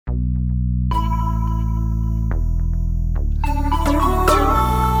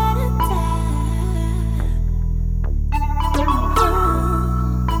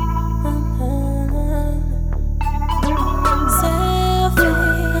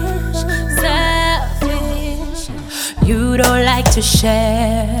to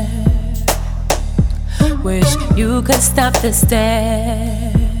share. Wish you could stop the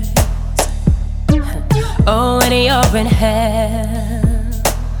stares. Oh, when you're in hell.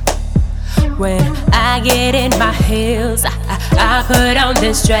 When I get in my heels, I put on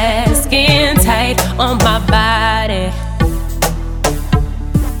this dress, skin tight on my body.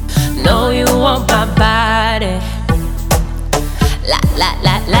 Know you want my body,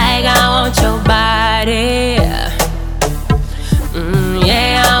 like I want your body.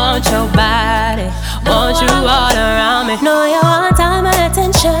 Yeah, I want your body, want you all around me. Know you want all my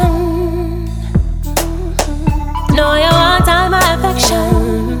attention. Know you want all my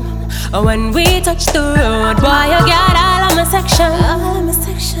affection. When we touch the road, boy, you got all of my section.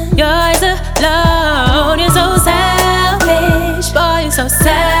 Yours alone, you're so selfish. Boy, you're so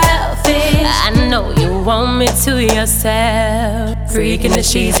selfish. I know you want me to yourself. Freak in the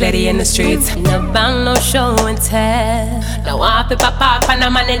sheets, lady in the streets. No bang, no show and tell. No I pick up pop and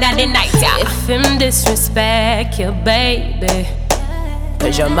I'm on it at the night, yeah. If him disrespect you, baby,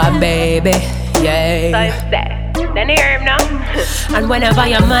 'cause you're my baby, yeah. Then you hear him now. And whenever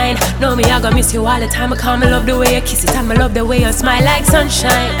you're mine, know me, I gonna miss you all the time. I come, I love the way you kiss it, and I love the way you smile like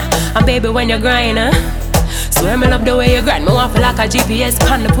sunshine. And baby, when you grind, swear me love the way you grind. Me want feel like a GPS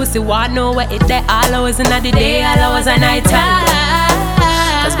on the pussy, want know where it there. All hours in the day, all hours at night time.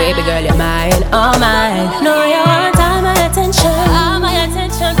 'Cause baby girl, you're mine, all mine. Know you want all my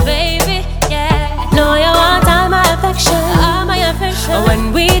attention, baby, yeah. Know you want all my affection,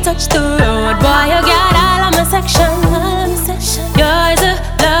 when we touch the road, boy, you got all of my section. Yours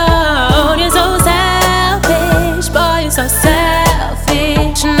alone, you're so selfish. Boy, you're so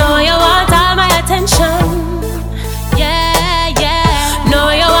selfish. Know you want all my attention. Yeah, yeah. Know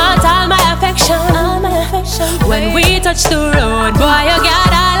you want all my affection. When we touch the road, boy, you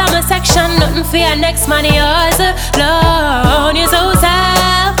got all of my section. Nothing for your next man, yours alone. You're so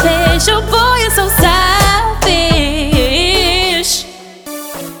selfish. Oh boy, you're so selfish.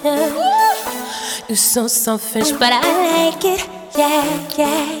 Yeah. You're so selfish, but I like it. Yeah,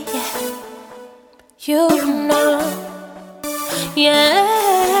 yeah, yeah. You know, yeah.